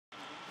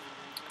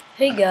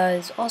Hey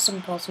guys,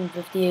 Awesome Possum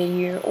 58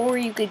 here, or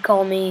you could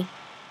call me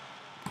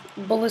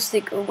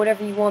Ballistic or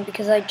whatever you want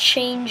because I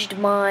changed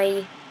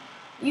my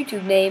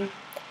YouTube name.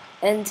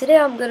 And today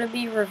I'm going to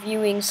be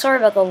reviewing, sorry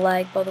about the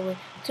lag by the way,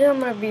 today I'm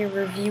going to be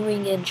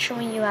reviewing and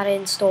showing you how to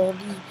install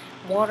the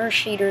Water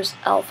Shaders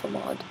Alpha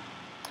mod.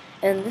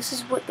 And this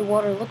is what the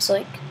water looks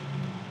like.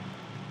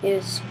 It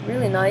is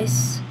really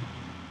nice.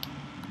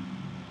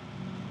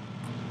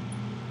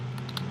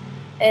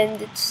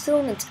 And it's still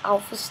in its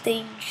alpha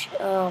stage,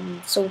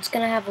 so it's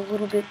going to have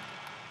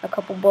a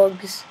couple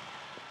bugs.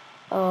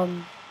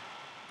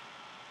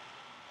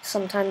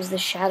 Sometimes the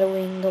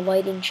shadowing, the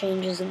lighting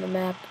changes in the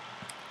map,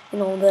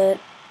 and all that.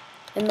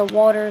 And the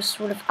water is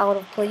sort of out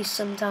of place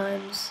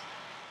sometimes.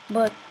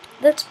 But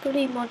that's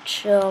pretty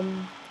much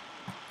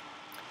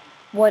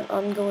what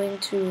I'm going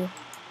to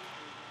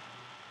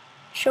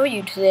show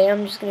you today.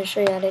 I'm just going to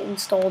show you how to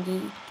install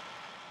the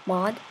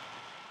mod.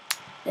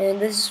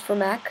 And this is for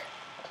Mac.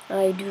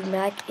 I do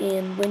Mac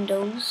and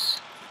Windows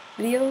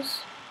videos.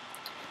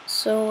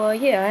 So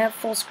yeah, I have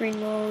full screen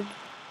mode.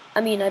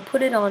 I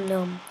put it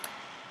on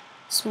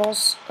small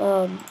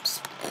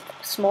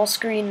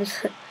screen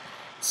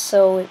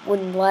so it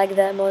wouldn't lag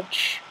that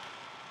much.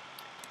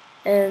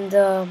 And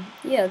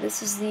yeah,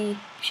 this is the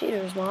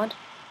shaders mod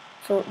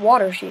for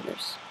water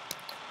shaders.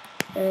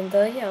 And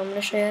yeah, I'm gonna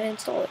show you how to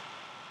install it.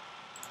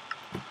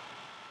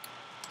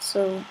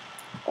 So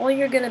all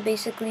you're gonna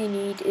basically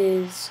need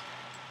is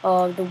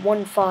the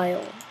one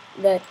file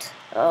that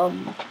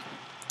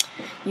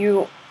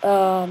you're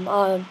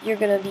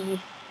gonna be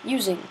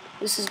using.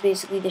 This is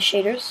basically the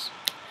shaders.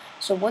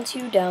 So once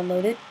you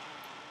download it,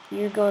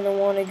 you're gonna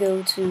want to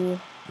go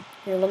to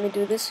here. Let me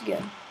do this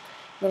again.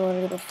 You're gonna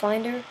want to go to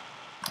Finder.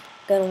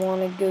 Gonna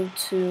want to go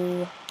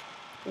to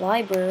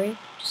Library.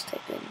 Just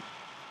type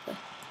in.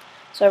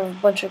 So I have a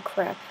bunch of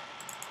crap.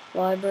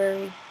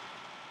 Library,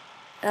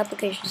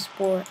 Application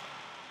Support,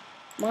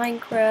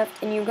 Minecraft,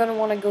 and you're gonna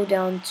want to go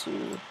down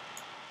to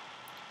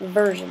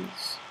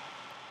Versions.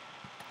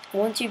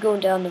 Once you go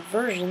down to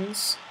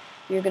Versions,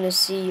 you're gonna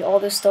see all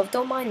this stuff.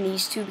 Don't mind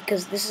these two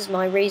because this is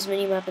my Raise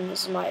minimap and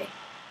this is my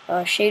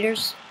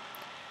shaders.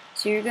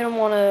 So you're gonna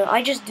wanna.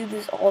 I just do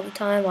this all the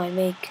time.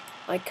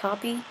 I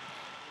copy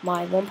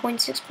my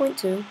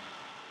 1.6.2,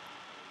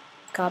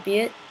 copy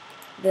it,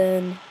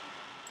 then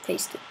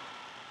paste it.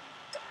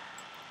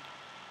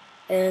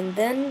 And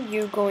then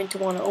you're going to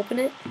want to open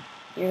it.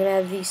 You're going to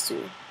have these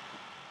two.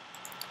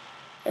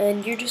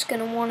 And you're just going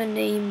to want to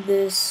name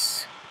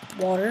this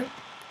water.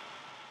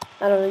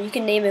 I don't know, you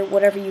can name it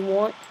whatever you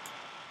want.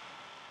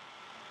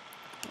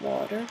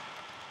 Water.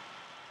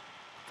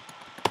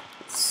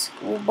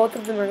 Well, both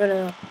of them are going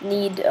to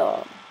need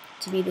to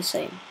be the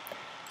same.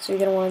 So you're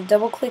going to want to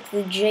double click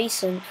the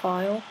JSON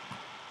file.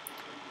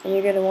 And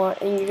you're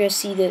going to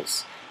see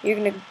this. You're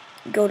going to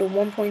go to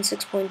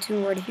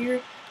 1.6.2 right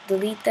here.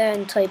 Delete that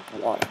and type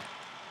water.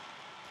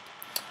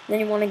 Then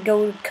you want to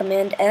go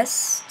Command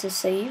S to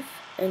save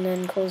and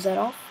then close that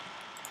off.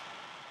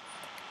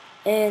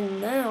 And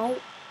now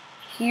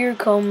here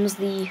comes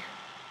the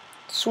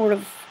sort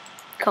of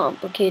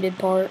complicated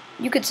part.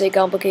 You could say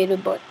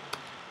complicated, but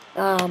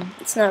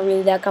it's not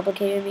really that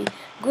complicated to me.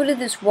 Go to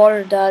this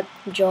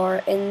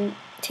water.jar and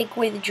take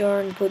away the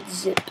jar and put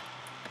zip.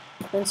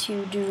 Once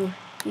you do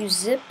use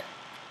zip,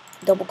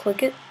 double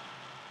click it.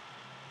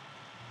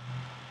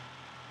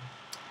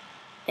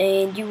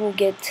 And you will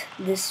get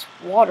this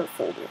water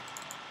folder.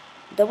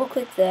 Double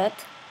click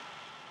that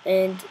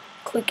and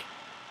click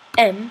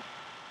M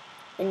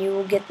and you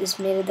will get this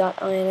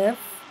meta.inf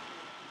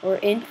or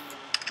inf.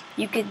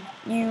 You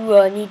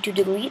need to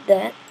delete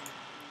that.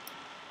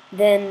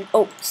 Then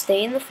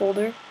stay in the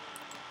folder.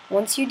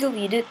 Once you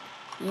delete it,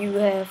 you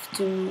have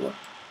to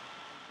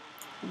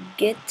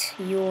get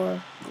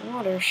your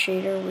water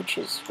shader, which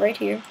is right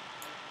here.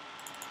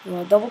 You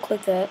want to double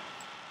click that.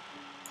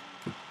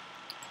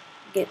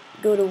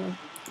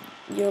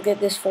 You'll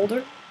get this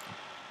folder.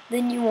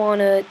 Then you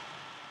want to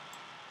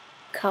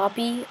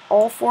copy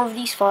all 4 of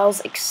these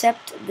files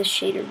except the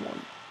shader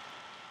one.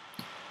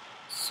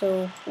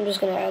 So I'm just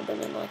going to add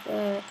them in like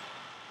that.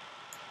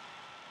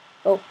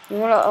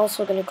 You're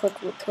also going to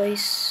click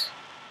replace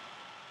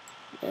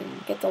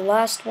and get the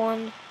last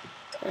one.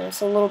 And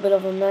it's a little bit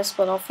of a mess,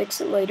 but I'll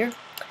fix it later.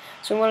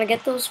 So we want to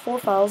get those 4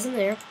 files in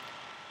there.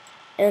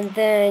 And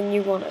then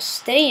you want to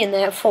stay in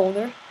that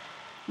folder.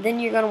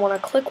 Then you're going to want to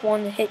click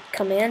one, hit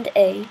Command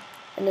A,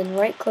 and then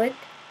right click,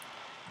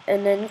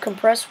 and then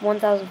compress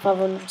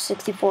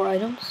 1,564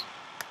 items.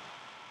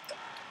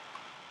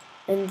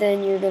 And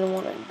then you're going to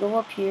want to go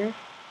up here.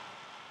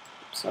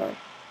 Sorry.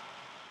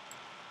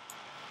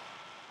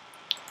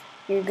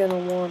 You're going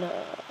to want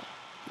to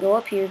go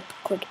up here,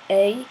 click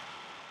A,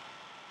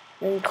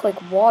 then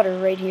click water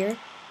right here.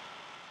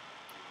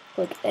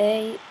 Click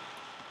A,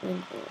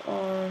 and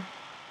R.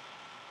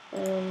 I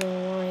don't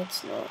know why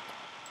it's not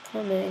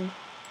coming.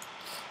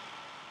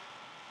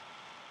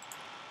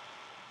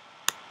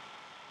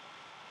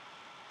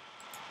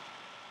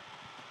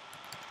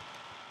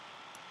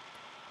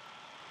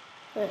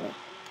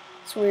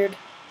 It's weird.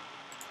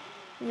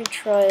 Let me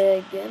try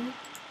it again.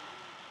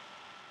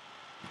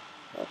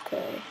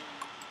 Okay.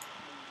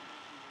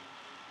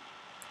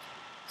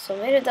 So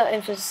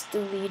metadata.inf is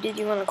deleted.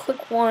 You want to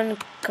click one,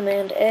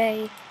 Command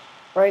A,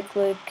 right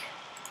click,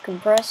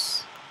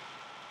 compress.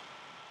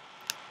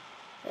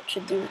 That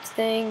should do its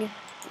thing.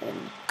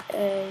 Then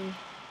A,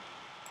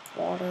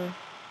 water.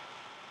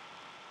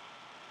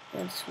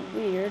 That's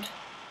weird.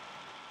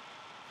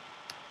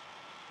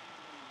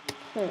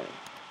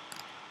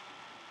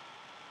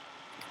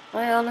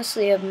 I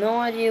honestly have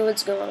no idea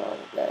what's going on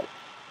with that.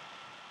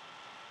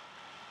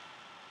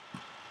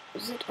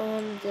 Is it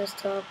on the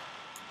desktop?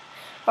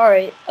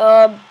 Alright,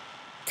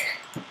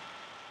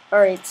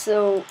 alright,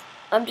 so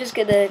I'm just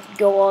gonna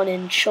go on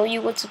and show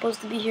you what's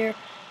supposed to be here.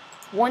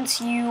 Once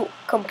you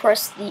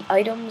compress the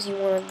items, you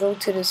want to go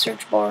to the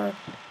search bar,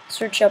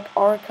 search up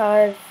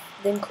archive,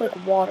 then click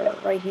water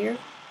right here.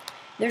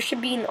 There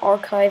should be an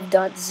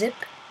archive.zip,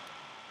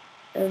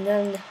 and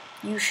then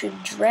you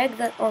should drag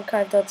that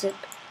archive.zip.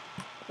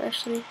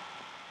 Actually,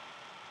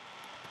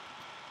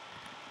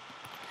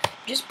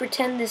 just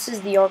pretend this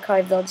is the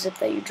archive.zip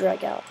that you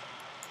drag out.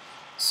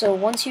 So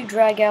once you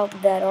drag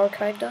out that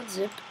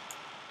archive.zip,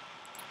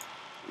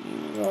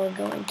 you are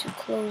going to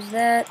close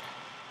that,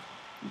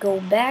 go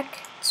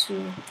back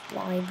to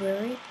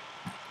library,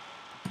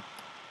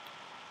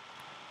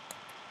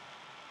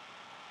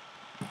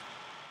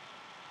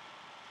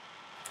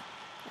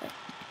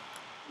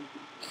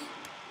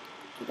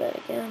 do that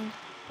again.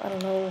 I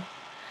don't know.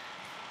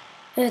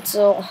 It's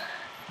all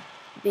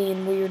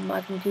being weird,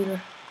 my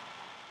computer.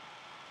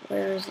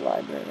 Where is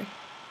library?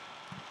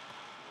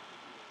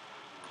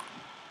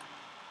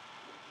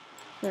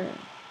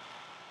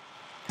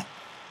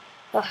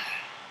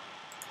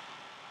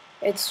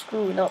 It's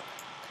screwing up.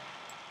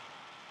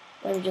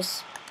 Let me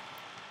just...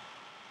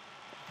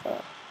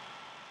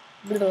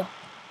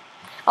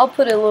 I'll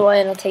put a little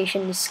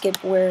annotation to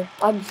skip where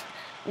I'm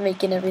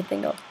making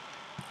everything up.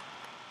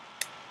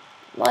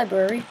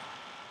 Library.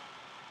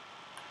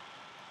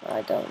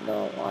 I don't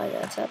know why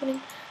that's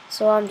happening.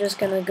 So I'm just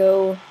gonna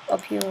go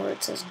up here where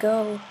it says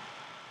go.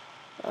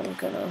 I'm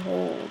gonna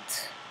hold...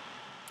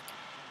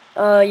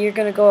 you're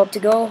gonna go up to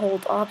go,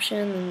 hold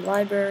option, and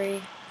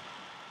library.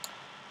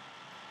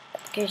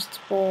 Application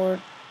support,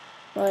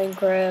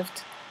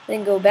 Minecraft.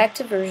 Then go back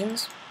to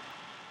versions.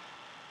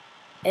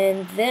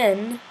 And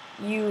then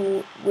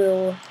you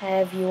will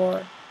have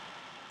your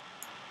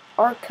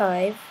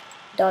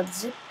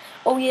archive.zip.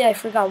 Oh yeah, I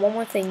forgot one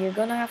more thing. You're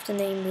gonna have to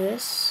name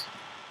this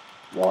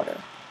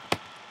water.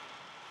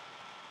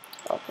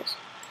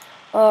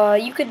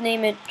 You could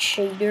name it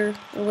shader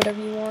or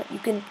whatever you want. You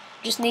can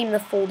just name the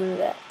folder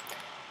that.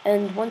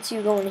 And once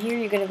you go in here,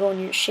 you're gonna go in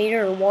your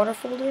shader or water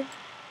folder,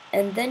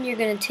 and then you're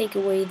gonna take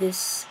away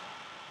this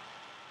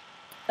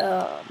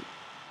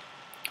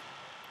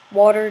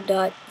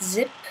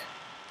water.zip.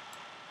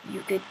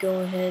 You could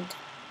go ahead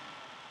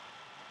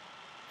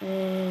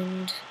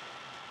and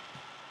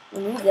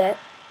remove that,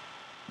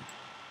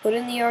 put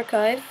in the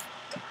archive,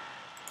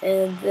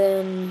 and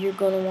then you're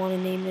going to want to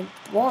name it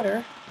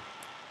water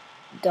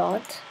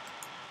dot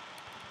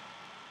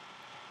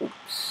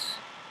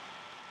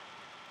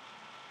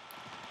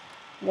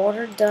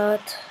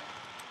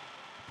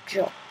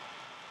jar,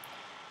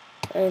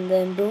 and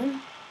then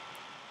boom,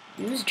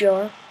 use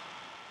jar,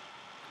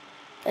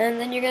 and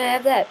then you're gonna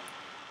have that.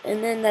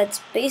 And then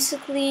that's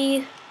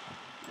basically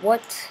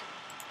what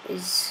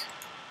is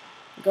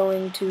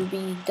going to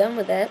be done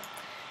with that.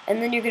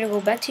 And then you're going to go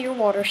back to your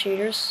water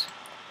shaders.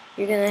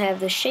 You're going to have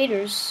the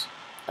shaders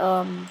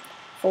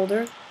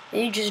folder.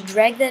 And you just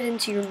drag that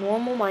into your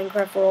normal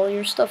Minecraft where all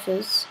your stuff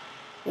is.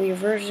 Where your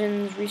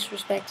versions,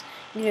 resource packs.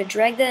 You're going to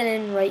drag that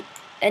in right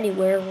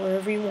anywhere,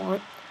 wherever you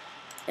want.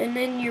 And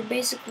then you're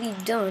basically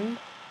done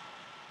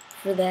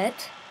for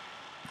that.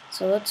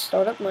 So let's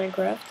start up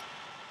Minecraft.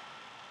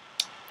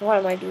 Why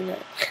am I doing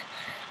that?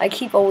 I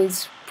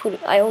always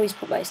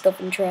put my stuff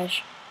in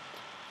trash.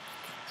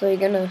 So you're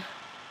gonna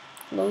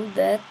load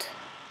that.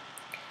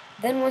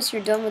 Then once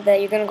you're done with that,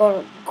 you're gonna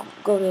go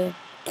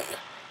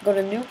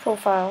to new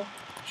profile,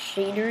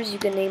 shaders. You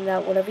can name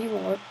that whatever you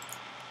want.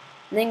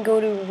 And then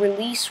go to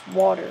release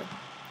water,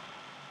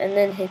 and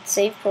then hit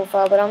save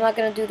profile. But I'm not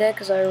gonna do that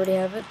because I already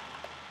have it.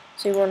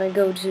 So you wanna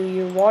go to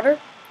your water,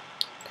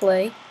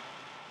 play.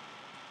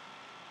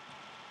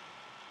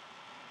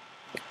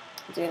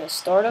 It's gonna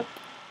start up.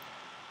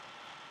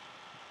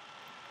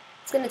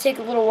 It's gonna take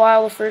a little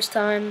while the first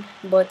time,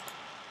 but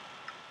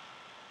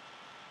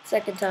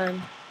second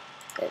time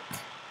it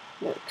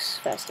works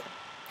faster.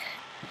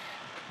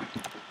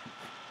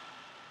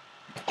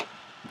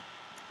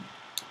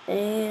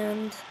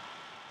 And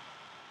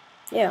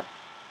yeah,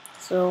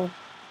 so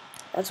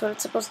that's what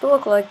it's supposed to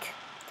look like.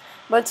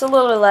 But it's a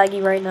little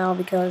laggy right now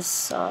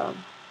because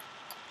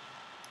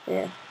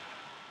yeah.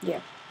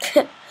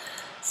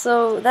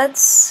 So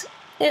that's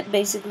it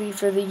basically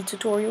for the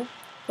tutorial.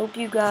 Hope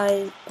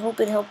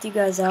it helped you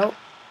guys out.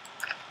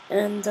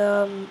 And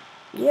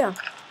yeah.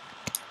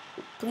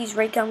 Please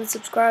rate, comment,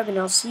 subscribe, and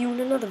I'll see you in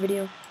another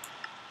video.